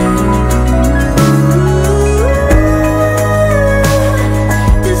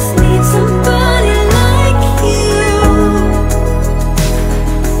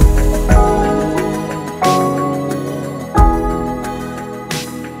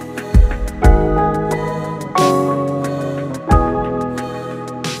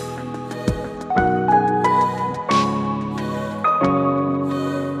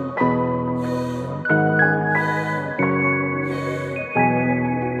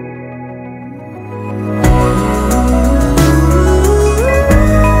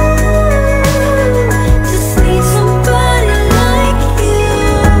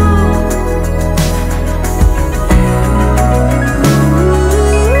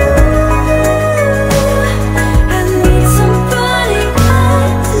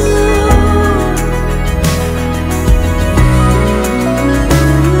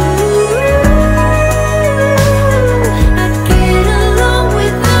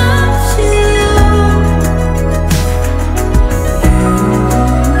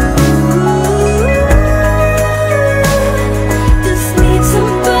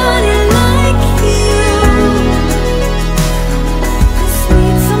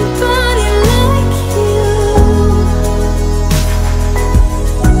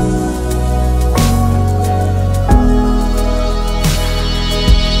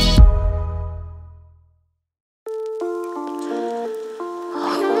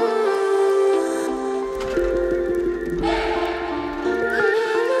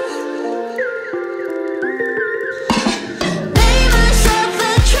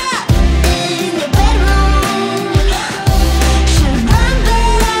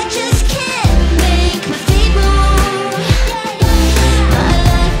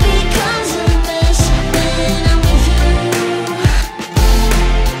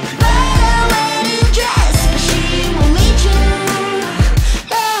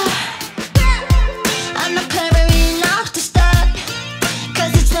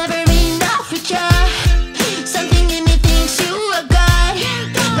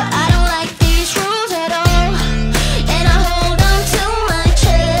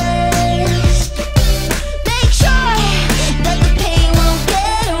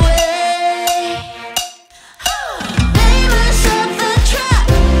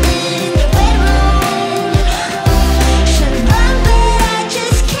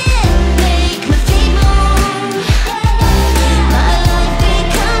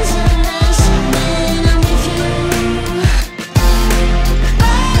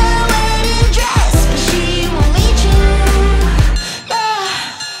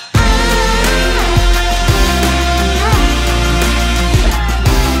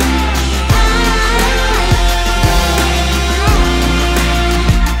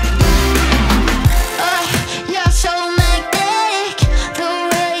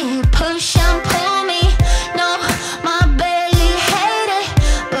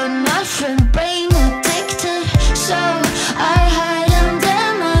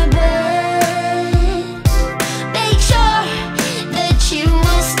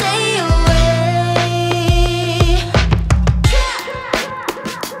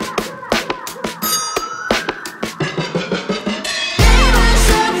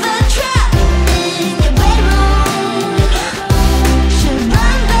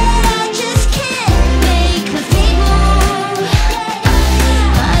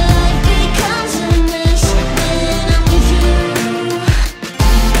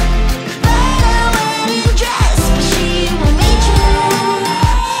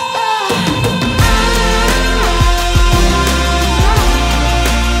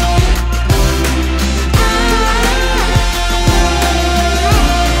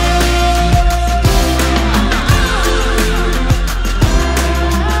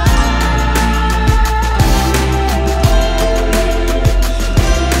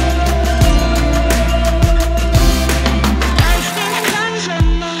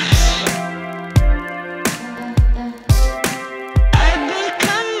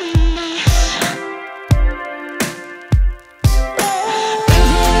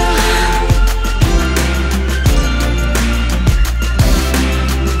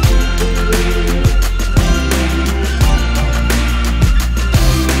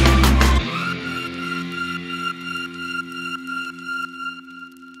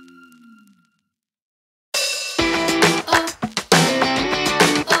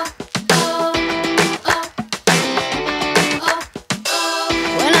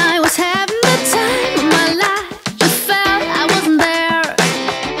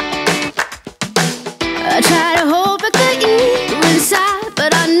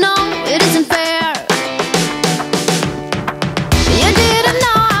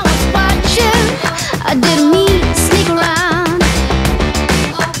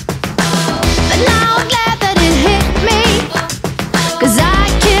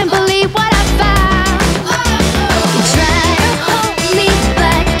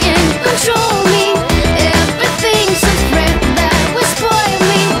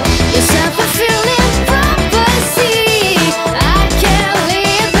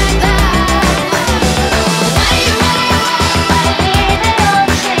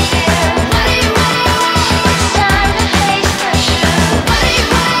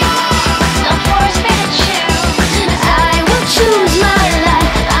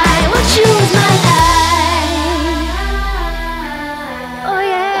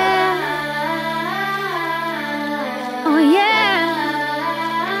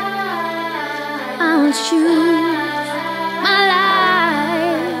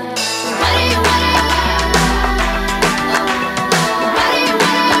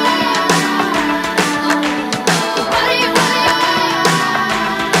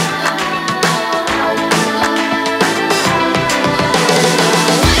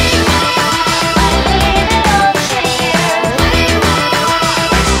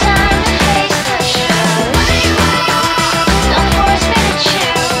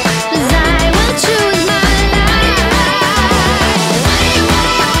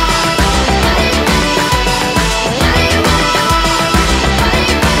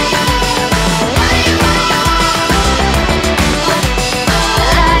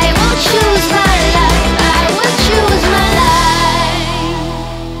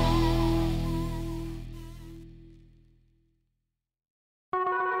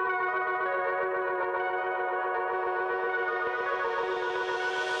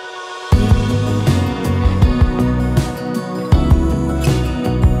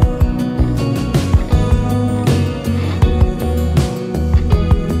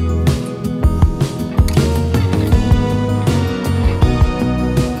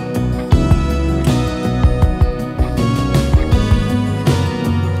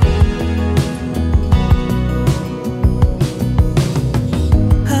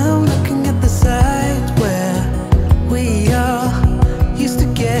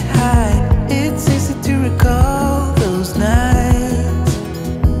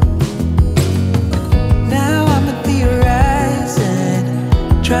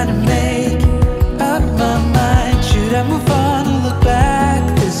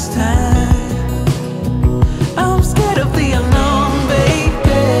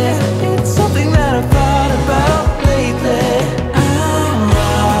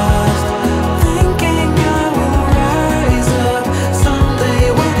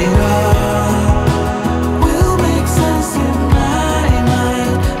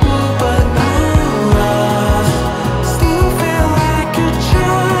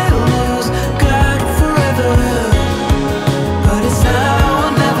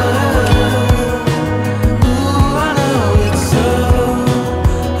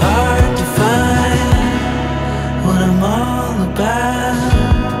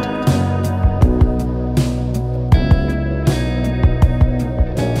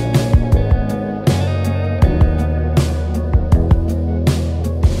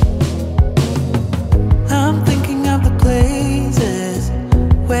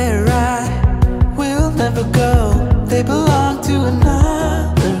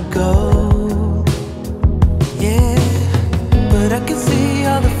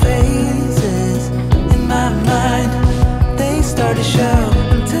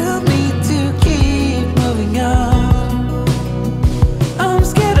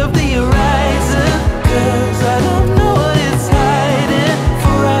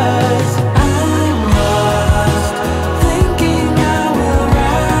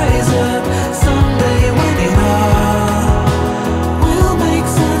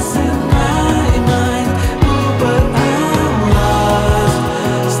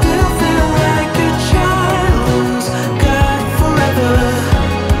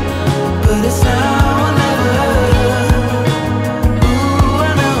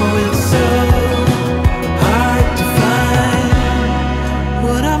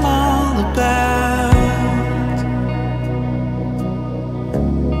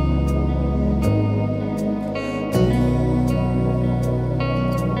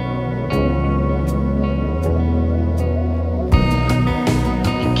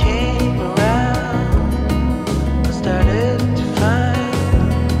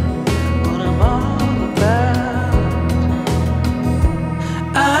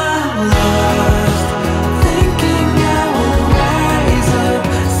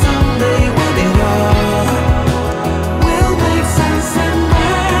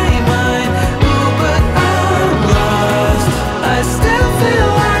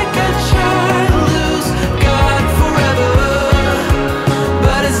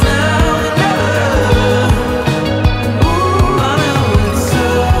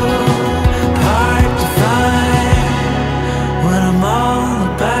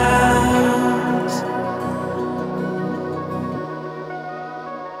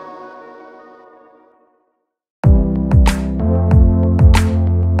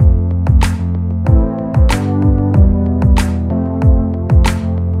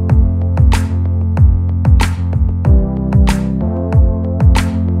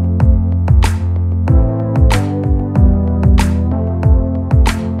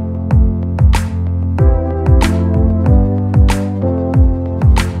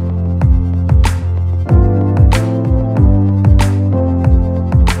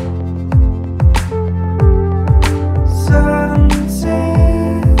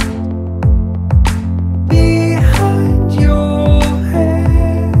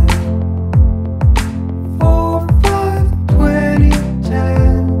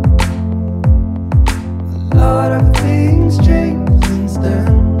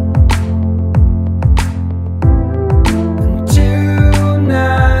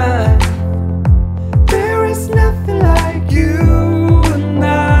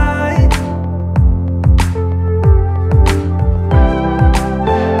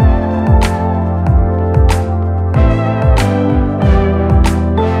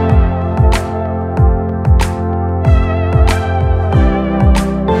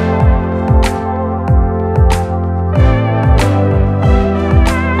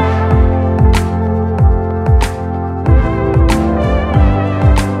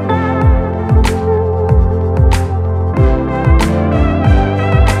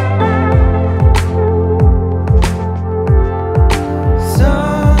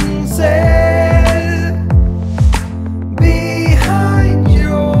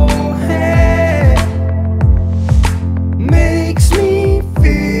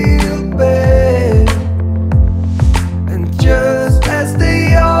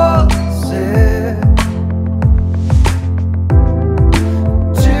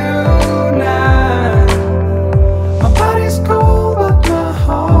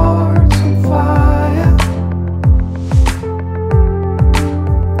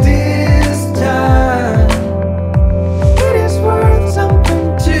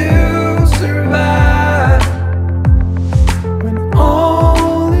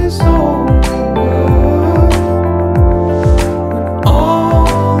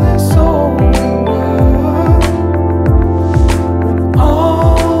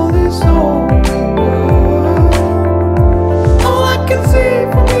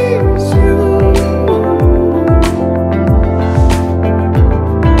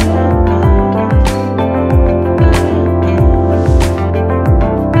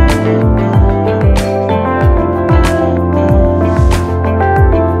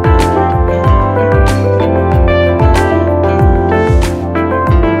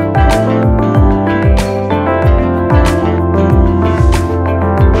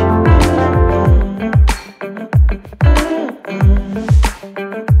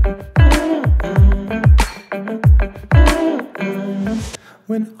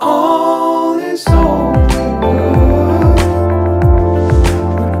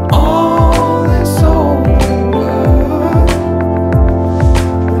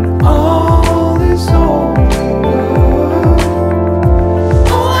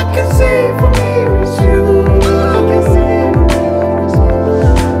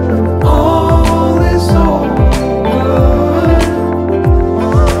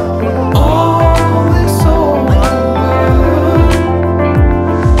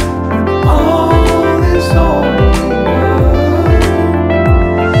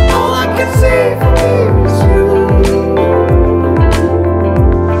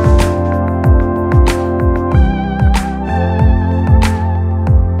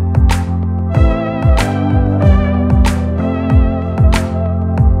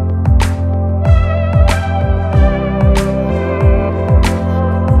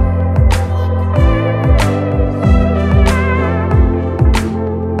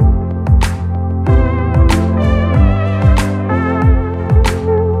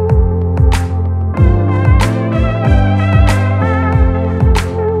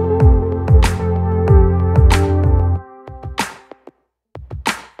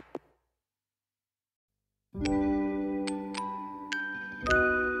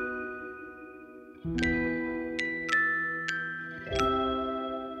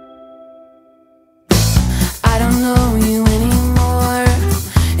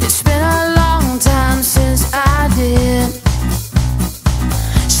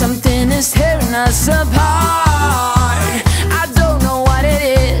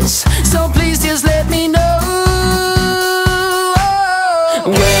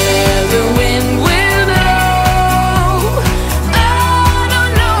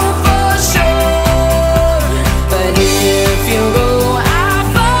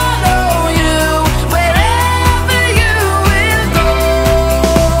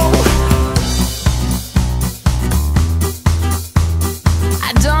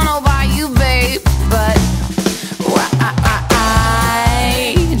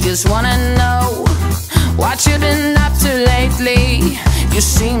 You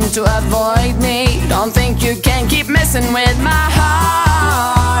seem to avoid me. Don't think you can keep messing with my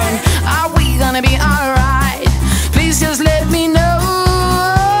heart. Are we gonna be alright? Please just let me know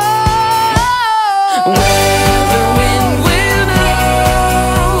where the wind will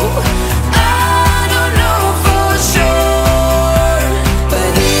blow. I don't know for sure,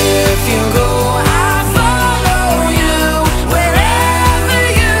 but if you go, I'll follow you wherever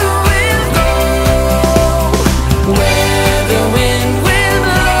you will go. Where the wind will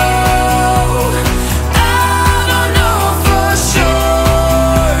blow, I don't know for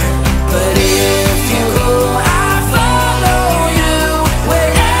sure, but if you go, I'll follow you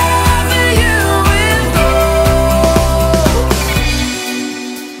wherever you will go.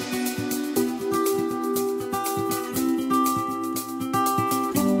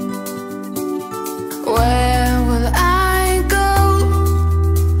 Where will I go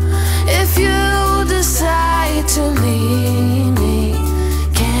if you decide to leave me?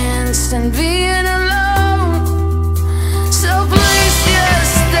 Can't stand being alone, so please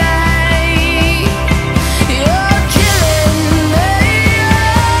just stay. You're killing me.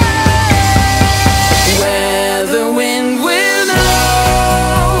 Where the wind will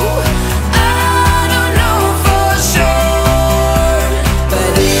blow, I don't know for sure,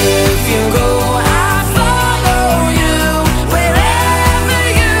 but if you go, I'll follow you wherever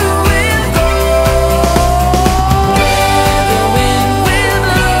you will go. Where the wind will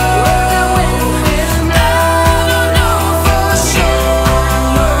blow, I don't know for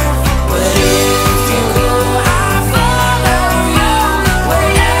sure, but if you go, I'll follow you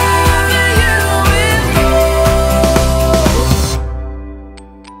wherever you will go.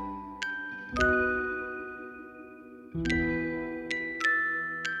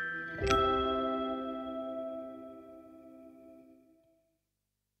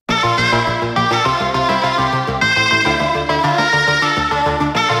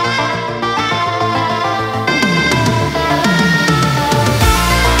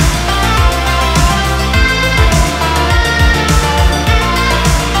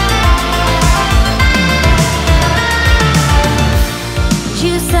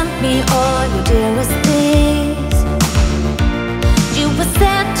 You sent me all your dearest things. You were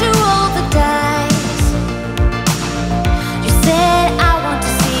sent to roll the dice. You said I want to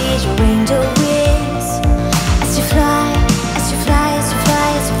see your angel wings as you fly, as you fly, as you fly,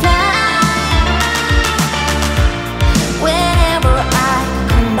 as you fly. Whenever I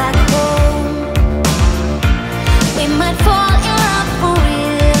come back home, we might fall in love for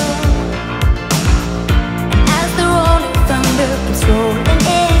real. As the rolling thunder keeps rolling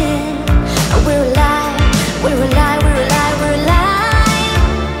in, we're alive, we're alive, we're alive, we're alive.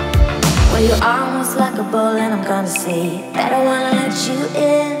 Well, your arm was like a ball, and I'm gonna say that I wanna let you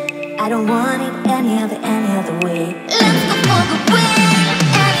in. I don't want it any other way. Let's go for the win,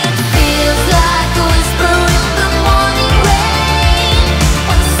 and it feels like a whisper in the morning rain.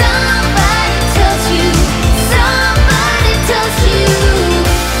 When somebody tells you,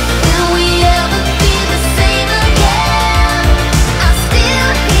 will we ever be the same again? I still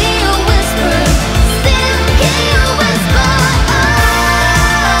hear you whisper, still hear you whisper.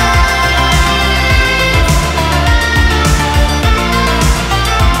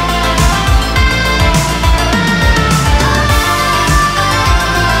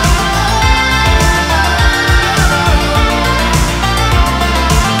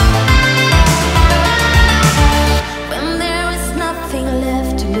 When there is nothing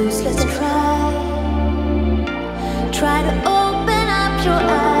left to lose, let's try. Try to open up your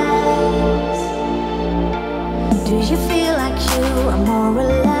eyes. Do you feel like you are more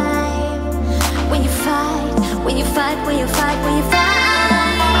alive when you fight, when you fight, when you fight, when you fight?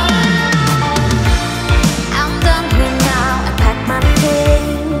 I'm done here now, I pack my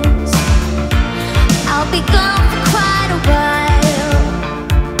things. I'll be gone for quite a while.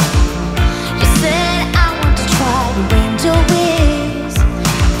 You said I want to try to range your wings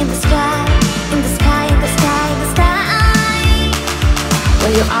in the sky, in the sky, in the sky, in the sky.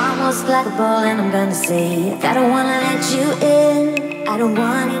 Well, your arm was like a ball, and I'm gonna say that I wanna let you in. I don't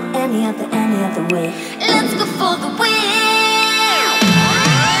want it any other way. Let's go for the win.